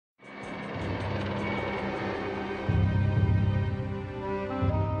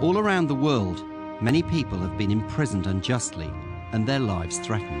All around the world, many people have been imprisoned unjustly and their lives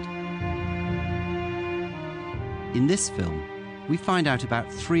threatened. In this film, we find out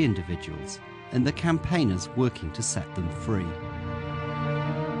about 3 individuals and the campaigners working to set them free.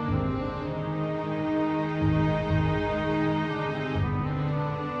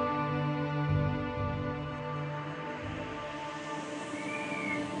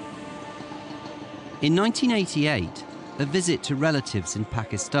 In 1988, a visit to relatives in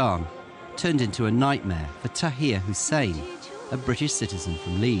Pakistan turned into a nightmare for Tahir Hussain, a British citizen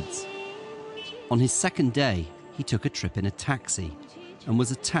from Leeds. On his second day, he took a trip in a taxi and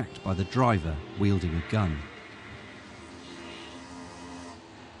was attacked by the driver wielding a gun.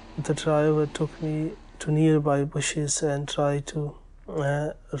 The driver took me to nearby bushes and tried to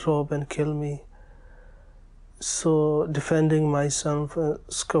rob and kill me. So, defending myself, a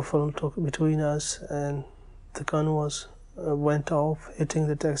scuffle took between us and the gun went off, hitting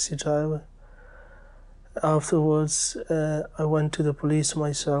the taxi driver. Afterwards, I went to the police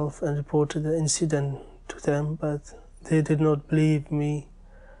myself and reported the incident to them, but they did not believe me,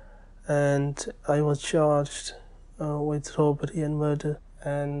 and I was charged with robbery and murder,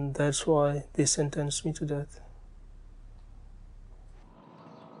 and that's why they sentenced me to death.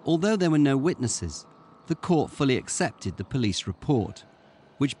 Although there were no witnesses, the court fully accepted the police report,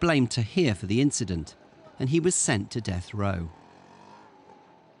 which blamed Tahir for the incident, and he was sent to death row.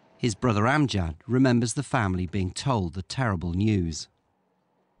 His brother Amjad remembers the family being told the terrible news.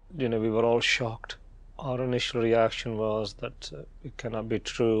 We were all shocked. Our initial reaction was that it cannot be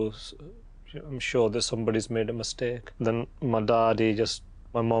true. I'm sure that somebody's made a mistake. Then my dad,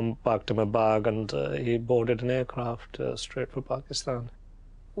 my mum packed him a bag and he boarded an aircraft straight for Pakistan.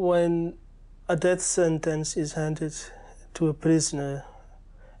 When a death sentence is handed to a prisoner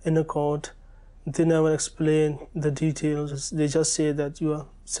in a court, they never explain the details. They just say that you are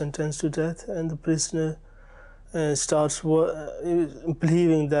sentenced to death, and the prisoner starts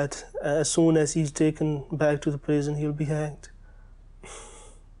believing that as soon as he's taken back to the prison, he'll be hanged.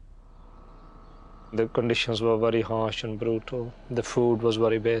 The conditions were very harsh and brutal. The food was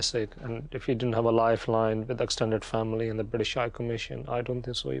very basic, and if he didn't have a lifeline with extended family and the British High Commission, I don't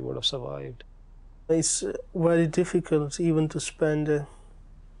think so he would have survived. It's very difficult even to spend a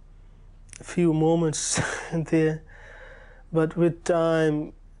few moments there, but with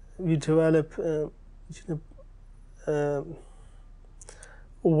time you develop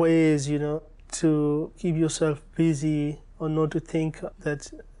ways, to keep yourself busy or not to think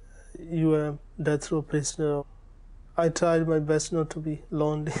that you are a death row prisoner. I tried my best not to be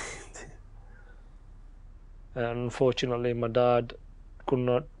lonely. Unfortunately, my dad could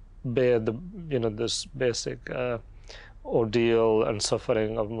not bear this basic ordeal and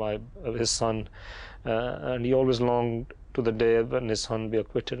suffering of his son, and he always longed to the day when his son be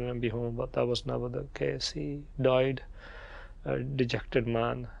acquitted and be home, but that was never the case. He died a dejected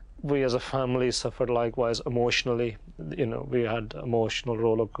man. We as a family suffered likewise emotionally. We had emotional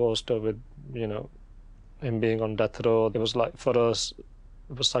roller coaster with him being on death row. It was like, for us,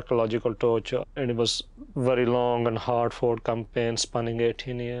 it was psychological torture, and it was very long and hard-fought campaign spanning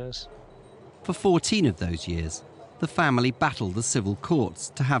 18 years. For 14 of those years, the family battled the civil courts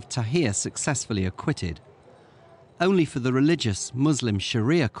to have Tahir successfully acquitted, only for the religious Muslim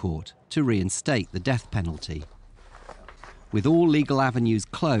Sharia court to reinstate the death penalty. With all legal avenues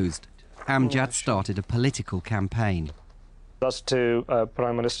closed, Amjad started a political campaign. That's to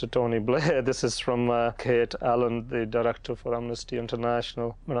Prime Minister Tony Blair. This is from Kate Allen, the director for Amnesty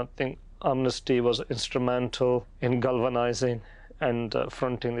International. And I think Amnesty was instrumental in galvanizing and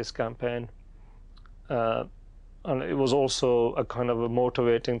fronting this campaign. And it was also a kind of a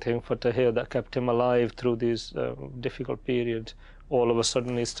motivating thing for Tahir that kept him alive through these difficult periods. All of a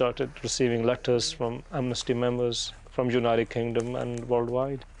sudden he started receiving letters from Amnesty members from United Kingdom and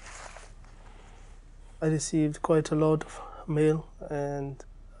worldwide. I received quite a lot of mail, and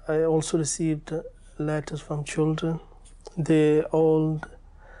I also received letters from children. They all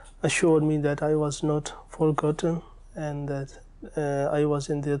assured me that I was not forgotten and that I was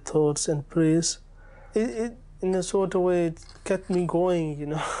in their thoughts and prayers. It in a sort of way, it kept me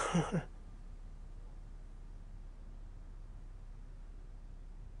going,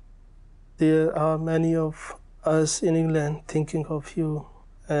 There are many of us in England thinking of you,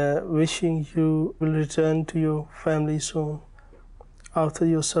 wishing you will return to your family soon after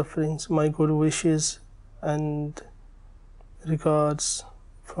your sufferings. My good wishes and regards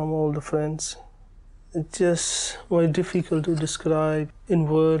from all the friends. It's just very difficult to describe in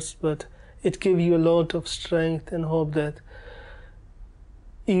words, but it gives you a lot of strength and hope that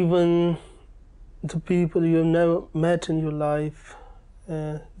even the people you have never met in your life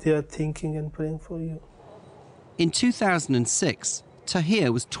they are thinking and praying for you. In 2006,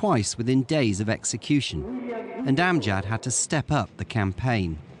 Tahir was twice within days of execution, and Amjad had to step up the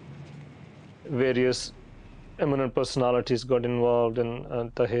campaign. Various eminent personalities got involved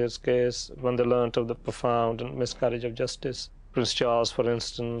in Tahir's case when they learnt of the profound and miscarriage of justice. Prince Charles, for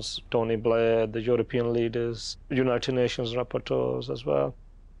instance, Tony Blair, the European leaders, United Nations rapporteurs as well.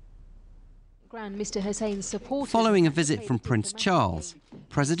 Following a visit from Prince Charles,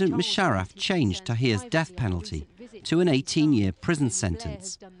 President Musharraf changed Tahir's death penalty to an 18-year prison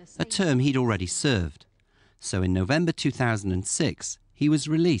sentence, a term he'd already served. So in November 2006, he was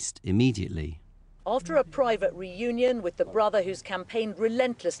released immediately. After a private reunion with the brother who's campaigned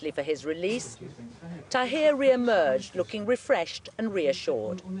relentlessly for his release, Tahir re-emerged looking refreshed and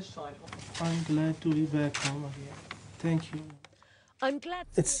reassured. I'm glad to be back home again. Thank you. I'm glad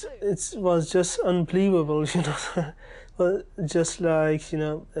it was just unbelievable, you know. Well, just like, you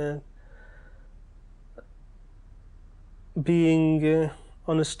know, being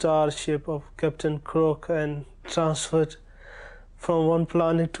on a starship of Captain Crook and transferred from one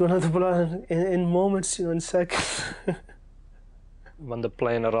planet to another planet in moments, you know, in seconds. When the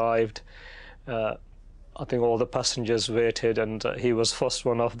plane arrived, I think all the passengers waited, and he was first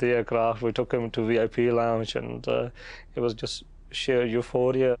one off the aircraft. We took him to VIP lounge, and it was just sheer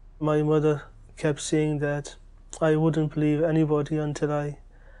euphoria. My mother kept saying that I wouldn't believe anybody until I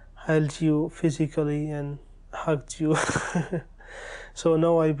held you physically and hugged you. So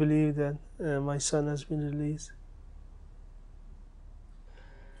now I believe that my son has been released.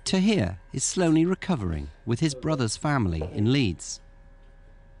 Tahir is slowly recovering with his brother's family in Leeds.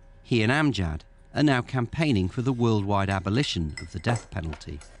 He and Amjad are now campaigning for the worldwide abolition of the death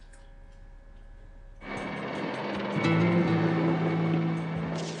penalty.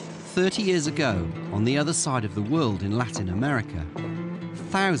 "30 years ago, on the other side of the world in Latin America,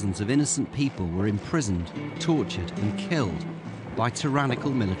 thousands of innocent people were imprisoned, tortured and killed by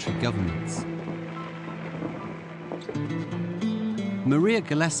tyrannical military governments. Maria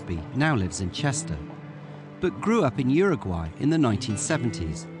Gillespie now lives in Chester, but grew up in Uruguay in the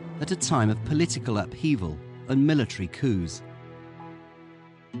 1970s at a time of political upheaval and military coups.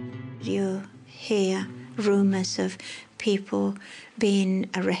 You hear rumours of people being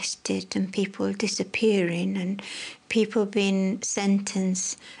arrested and people disappearing and people being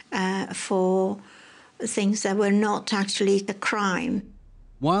sentenced for things that were not actually a crime.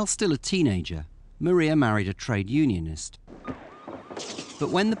 While still a teenager, Maria married a trade unionist. But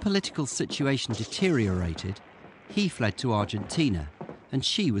when the political situation deteriorated, he fled to Argentina and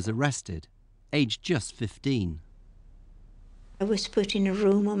she was arrested, aged just 15. I was put in a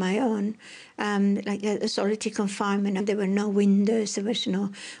room on my own, like a solitary confinement. There were no windows, there was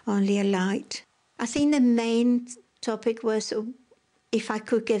only a light. I think the main topic was if I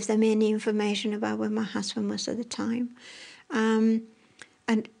could give them any information about where my husband was at the time. And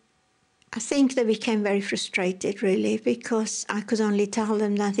I think they became very frustrated, really, because I could only tell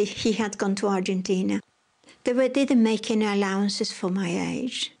them that he had gone to Argentina. They didn't make any allowances for my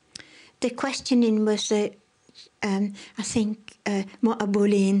age. The questioning was, I think, more a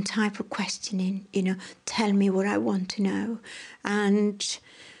bullying type of questioning, you know, tell me what I want to know. And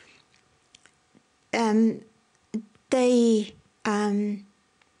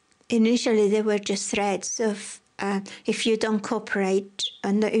initially they were just threats of, if you don't cooperate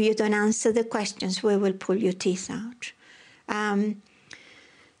and you don't answer the questions, we will pull your teeth out.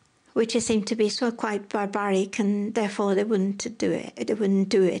 Which seemed to be so quite barbaric, and therefore they wouldn't do it. They wouldn't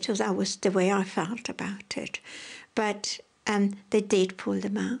do it, or that was the way I felt about it. But they did pull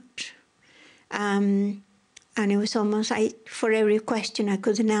them out. And it was almost like for every question I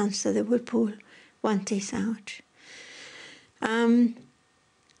couldn't answer, they would pull one teeth out.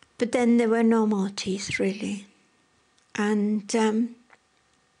 But then there were no more teeth, really. And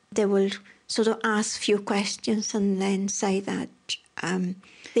they will sort of ask few questions and then say that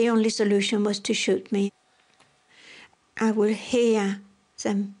the only solution was to shoot me. I will hear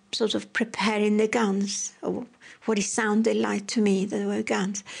them sort of preparing the guns, or what it sounded like to me, that they were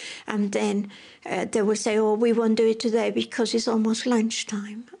guns. And then they will say, oh, we won't do it today because it's almost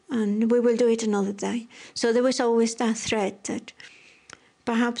lunchtime, and we will do it another day. So there was always that threat that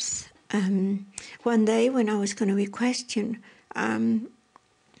perhaps one day when I was going to be questioned, I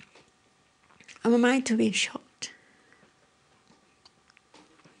might have been shot.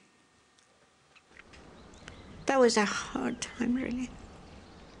 That was a hard time, really.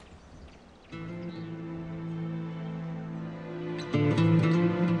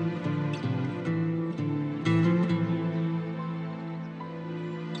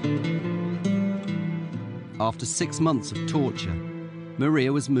 After 6 months of torture,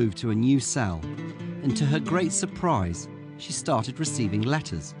 Maria was moved to a new cell, and to her great surprise, she started receiving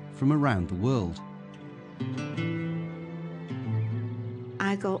letters from around the world.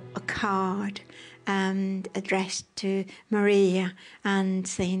 I got a card addressed to Maria and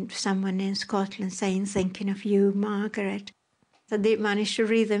saying someone in Scotland saying, "Thinking of you, Margaret." I did manage to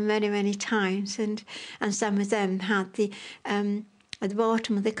read them many, many times, and some of them had at the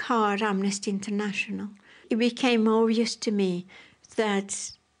bottom of the card, Amnesty International. It became obvious to me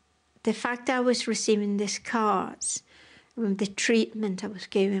that the fact I was receiving these cards, the treatment I was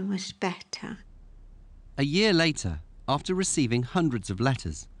given was better. A year later, after receiving hundreds of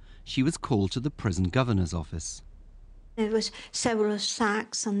letters, she was called to the prison governor's office. There was several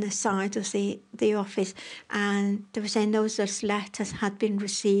sacks on the side of the office, and they were saying those letters had been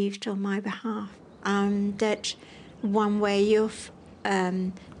received on my behalf, and that one way of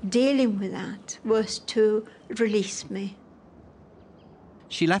dealing with that was to release me.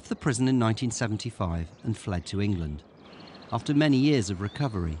 She left the prison in 1975 and fled to England. After many years of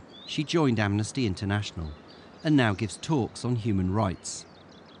recovery, she joined Amnesty International and now gives talks on human rights.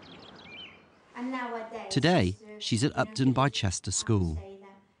 Today, she's at Upton by Chester School.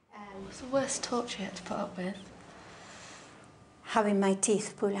 What's the worst torture you had to put up with? Having my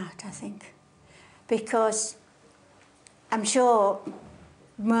teeth pulled out, I think. Because I'm sure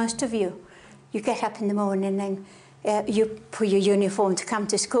most of you get up in the morning and you put your uniform to come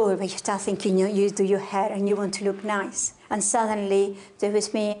to school, but you start thinking you do your hair and you want to look nice. And suddenly there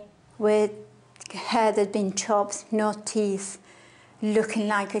was me with hair that had been chopped, no teeth, looking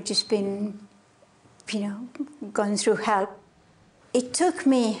like I'd just been, gone through hell. It took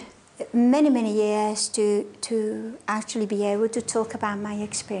me many, many years to actually be able to talk about my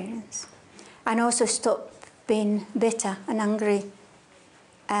experience and also stop being bitter and angry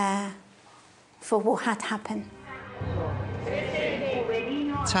for what had happened.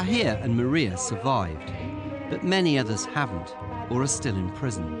 Tahir and Maria survived, but many others haven't or are still in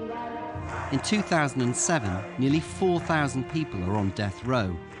prison. In 2007, nearly 4,000 people are on death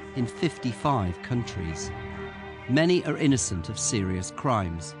row in 55 countries. Many are innocent of serious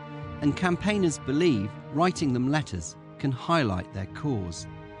crimes, and campaigners believe writing them letters can highlight their cause.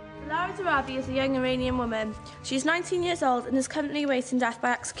 Lara Darabi is a young Iranian woman. She's 19 years old and is currently awaiting death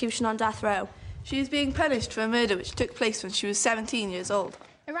by execution on death row. She is being punished for a murder which took place when she was 17 years old.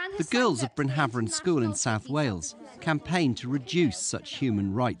 The girls of Bryn Havran School in South Wales campaign to reduce such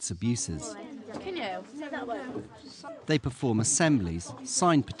human rights abuses. They perform assemblies,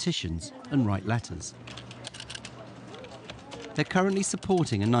 sign petitions and write letters. They're currently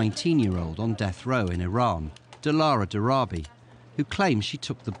supporting a 19-year-old on death row in Iran, Lara Darabi, who claims she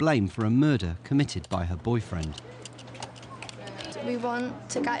took the blame for a murder committed by her boyfriend. We want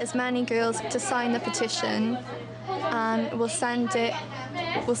to get as many girls to sign the petition, and we'll send it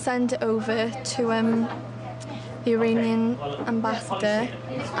over to the Iranian ambassador,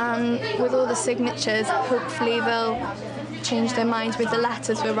 and with all the signatures, hopefully they'll change their minds with the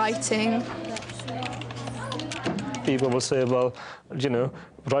letters we're writing. People will say, well,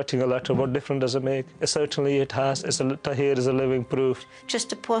 writing a letter, what difference does it make? Certainly it has. Tahir is a living proof.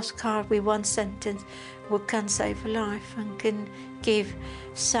 Just a postcard with one sentence can save a life and can give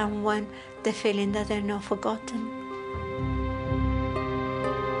someone the feeling that they're not forgotten.